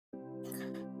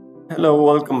Hello,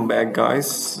 welcome back,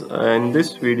 guys. In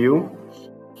this video,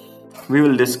 we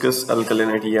will discuss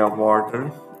alkalinity of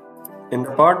water. In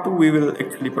the part 2, we will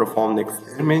actually perform the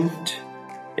experiment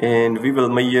and we will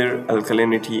measure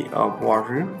alkalinity of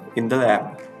water in the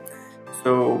lab.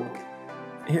 So,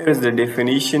 here is the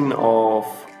definition of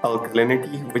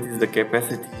alkalinity, which is the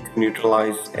capacity to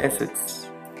neutralize acids.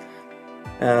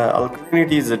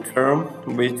 Alkalinity is a term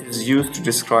which is used to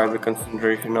describe the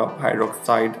concentration of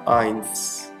hydroxide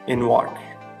ions in water,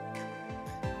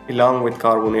 along with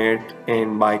carbonate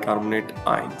and bicarbonate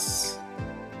ions.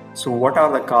 So what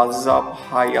are the causes of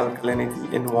high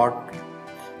alkalinity in water?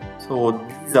 So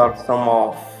these are some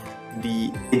of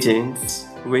the agents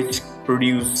which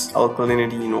produce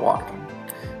alkalinity in water: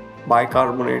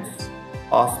 bicarbonates,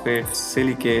 phosphates,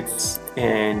 silicates,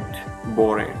 and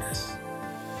borates.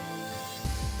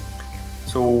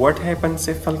 So what happens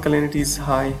if alkalinity is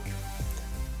high?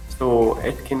 So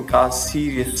it can cause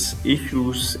serious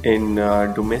issues in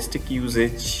domestic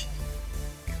usage.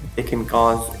 They can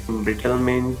cause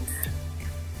embrittlement,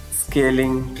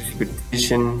 scaling,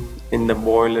 precipitation in the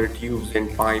boiler tubes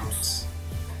and pipes,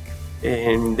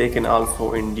 and they can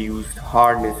also induce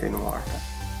hardness in water.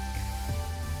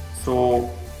 So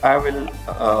I will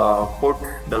put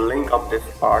the link of this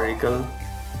article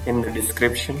in the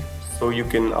description so you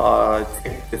can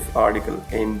check this article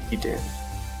in detail.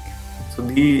 So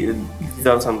these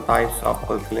are some types of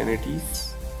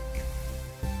alkalinities.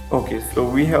 Okay, so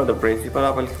we have the principle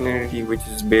of alkalinity, which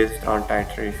is based on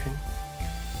titration.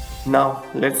 Now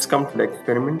let's come to the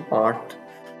experiment part.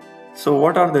 So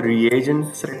what are the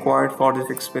reagents required for this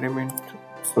experiment?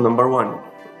 So number one,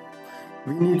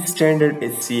 we need standard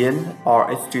HCl or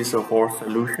H2SO4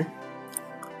 solution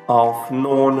of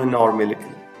known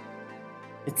normality.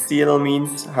 HCl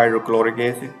means hydrochloric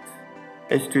acid.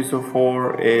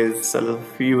 H2SO4 is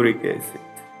sulfuric acid.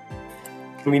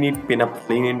 We need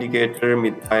pinaphthalene indicator,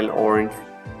 methyl orange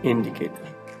indicator.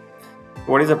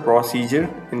 What is the procedure?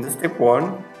 In the step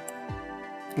 1,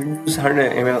 we use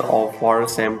 100 ml of water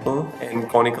sample in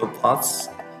conical pots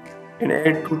and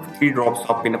add 2 to 3 drops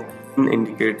of pinaphthalene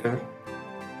indicator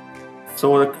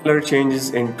so the color changes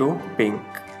into pink.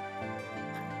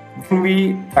 Then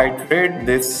we titrate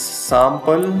this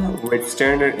sample with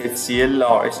standard HCl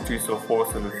or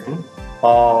H2SO4 solution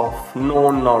of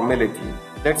known normality,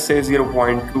 let's say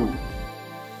 0.2,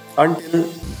 until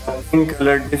the pink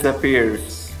color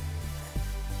disappears.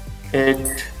 At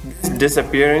this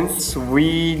disappearance,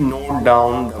 we note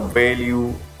down the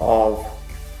value of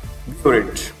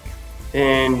burette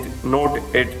and note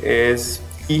it as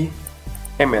P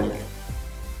ml.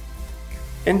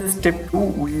 In the step 2,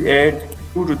 we add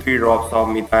 2 to 3 drops of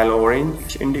methyl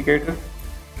orange indicator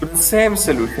to the same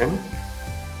solution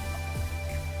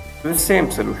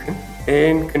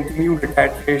and continue the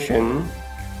titration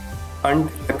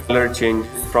until the color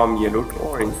changes from yellow to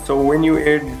orange. So when you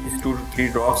add these 2 to 3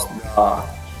 drops, the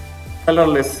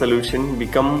colorless solution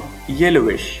become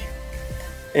yellowish,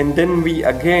 and then we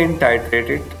again titrate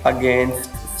it against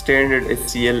standard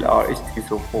HCl or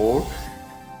H2SO4.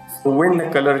 So when the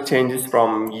color changes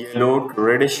from yellow to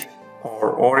reddish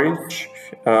or orange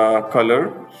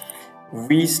color,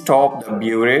 we stop the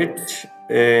burette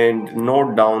and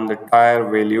note down the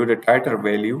titer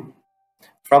value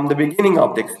from the beginning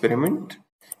of the experiment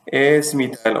as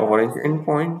methyl orange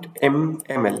endpoint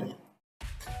mml.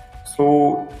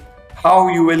 So how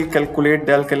you will calculate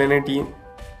the alkalinity?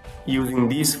 Using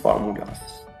these formulas.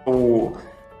 So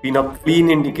pinaphthalene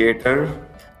indicator,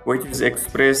 which is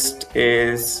expressed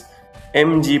as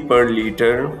mg per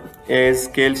liter as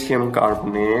calcium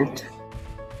carbonate,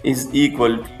 is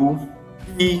equal to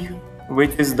P,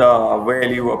 which is the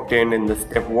value obtained in the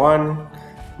step 1,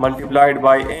 multiplied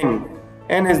by N.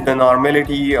 N is the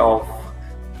normality of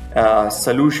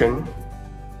solution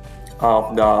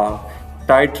of the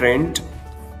titrant,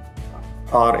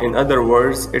 or in other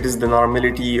words, it is the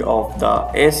normality of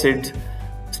the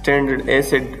standard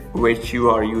acid which you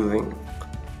are using.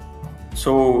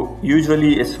 So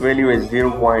usually its value is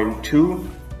 0.2,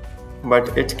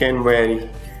 but it can vary.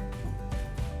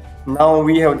 Now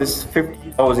we have this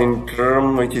 50,000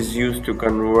 term which is used to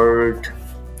convert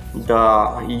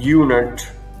the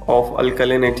unit of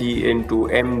alkalinity into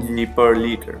mg per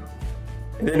liter.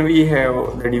 Then we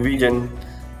have the division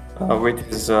which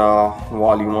is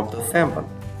volume of the sample,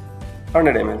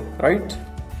 100 ml, right?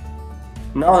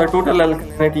 Now the total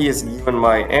alkalinity is given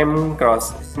by m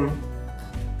cross n.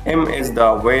 M is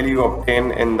the value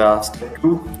obtained in the step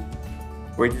 2,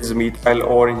 which is methyl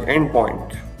orange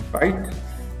endpoint, right?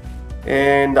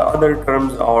 And the other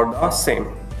terms are the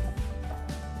same.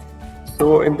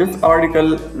 So in this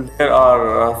article there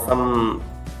are some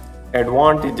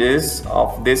advantages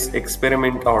of this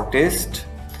experiment or test,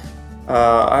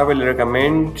 I will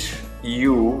recommend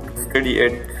you to study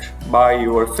it by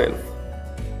yourself.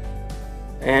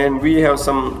 And we have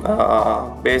some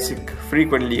basic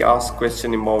frequently asked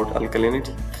question about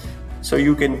alkalinity, so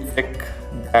you can check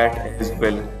that as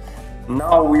well.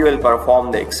 Now we will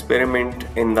perform the experiment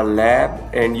in the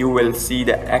lab and you will see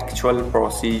the actual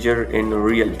procedure in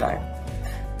real time.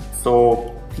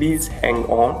 So please hang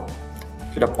on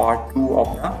to the part 2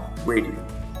 of the video.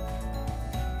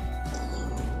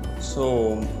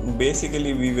 So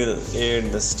basically we will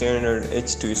add the standard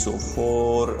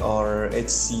H2SO4 or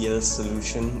HCl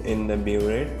solution in the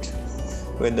burette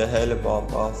with the help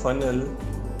of a funnel.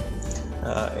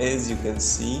 As you can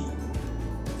see,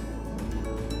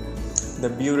 the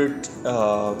burette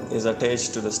is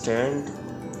attached to the stand,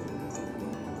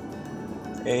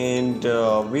 and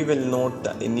we will note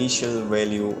the initial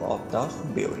value of the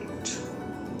burette.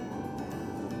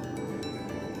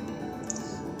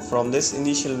 From this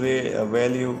initial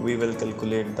value, we will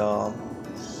calculate the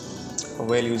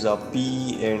values of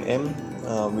P and M,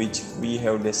 which we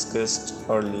have discussed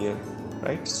earlier,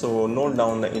 right? So note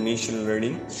down the initial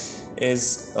reading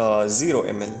is 0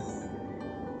 ml.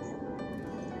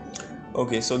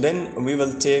 Okay, so then we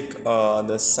will take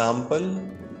the sample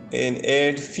and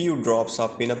add few drops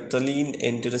of pinaphthalene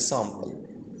into the sample.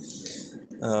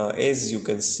 As you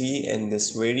can see in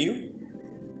this video,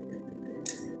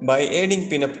 by adding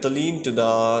pinaphthalene to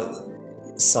the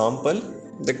sample,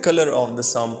 the color of the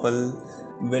sample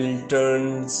will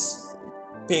turn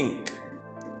pink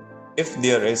if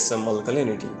there is some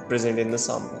alkalinity present in the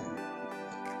sample.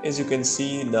 As you can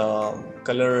see, the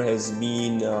color has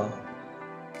been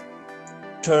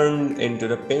turned into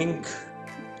the pink.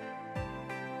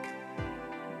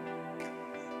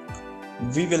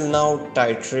 We will now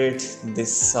titrate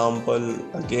this sample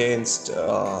against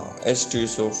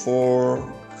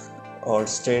H2SO4 or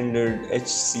standard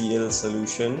HCl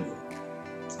solution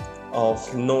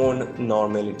of known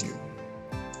normality.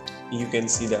 You can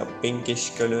see the pinkish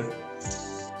color.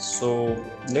 So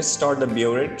let's start the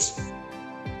burette.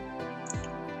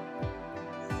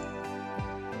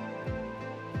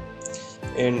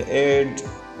 And add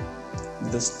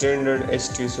the standard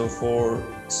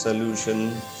H2SO4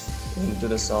 solution into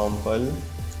the sample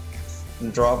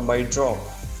drop by drop.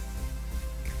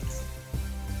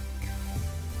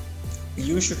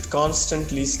 You should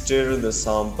constantly stir the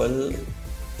sample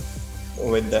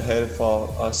with the help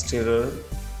of a stirrer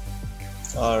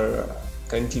or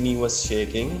continuous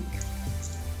shaking,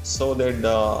 so that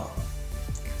the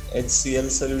HCl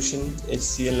solution,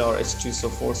 HCl or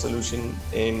H2SO4 solution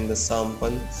in the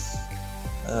sample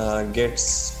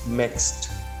gets mixed.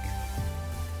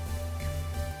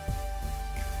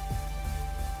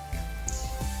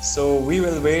 So we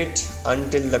will wait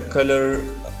until the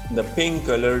pink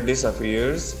color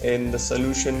disappears and the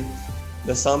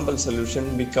sample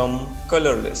solution become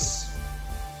colorless.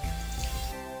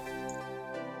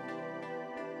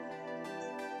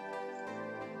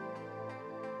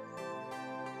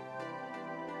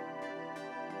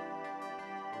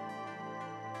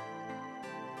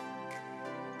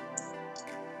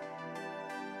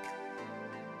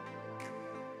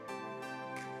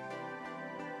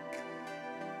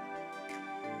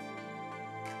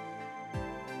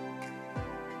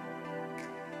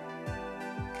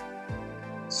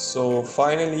 So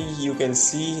finally you can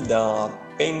see the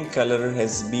pink color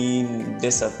has been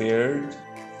disappeared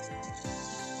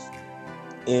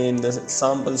and the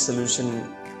sample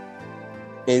solution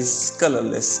is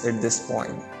colorless at this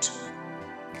point.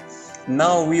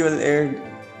 Now we will add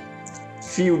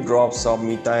few drops of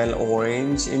methyl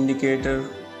orange indicator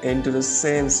into the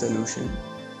same solution.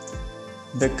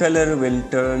 The color will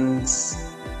turn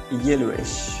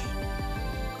yellowish,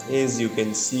 as you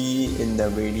can see in the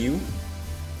video.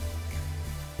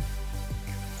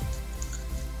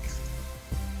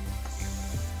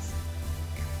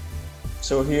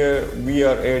 So here we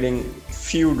are adding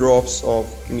few drops of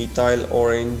methyl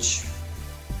orange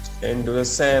into the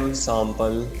same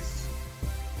sample,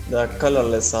 the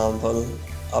colorless sample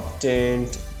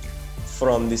obtained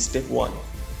from the step 1.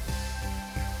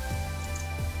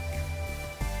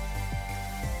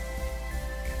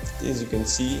 As you can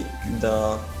see,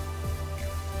 the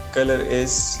color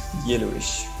is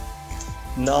yellowish.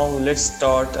 Now let's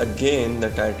start again the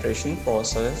titration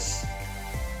process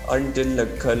until the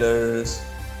color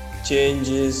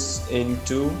changes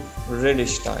into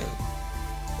reddish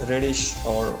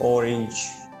or orange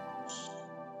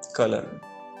color.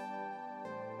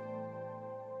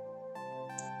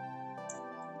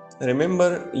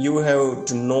 Remember, you have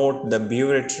to note the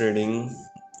burette reading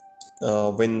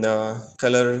when the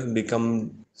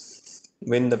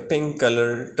pink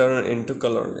color turn into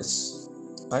colorless,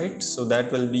 right? So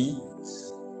that will be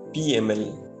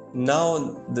PML.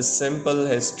 Now the sample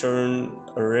has turned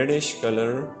a reddish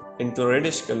color into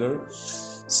reddish color,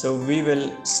 so we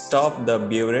will stop the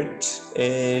burette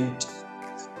and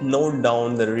note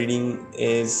down the reading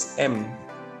as M.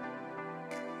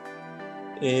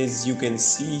 As you can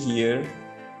see here,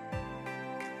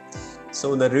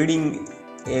 so the reading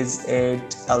is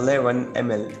at 11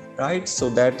 ml, right? So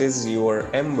that is your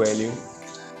M value.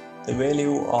 The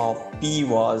value of P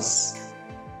was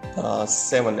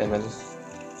 7 ml.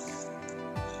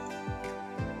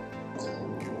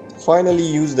 Finally,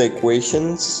 use the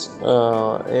equations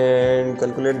and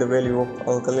calculate the value of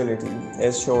alkalinity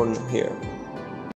as shown here.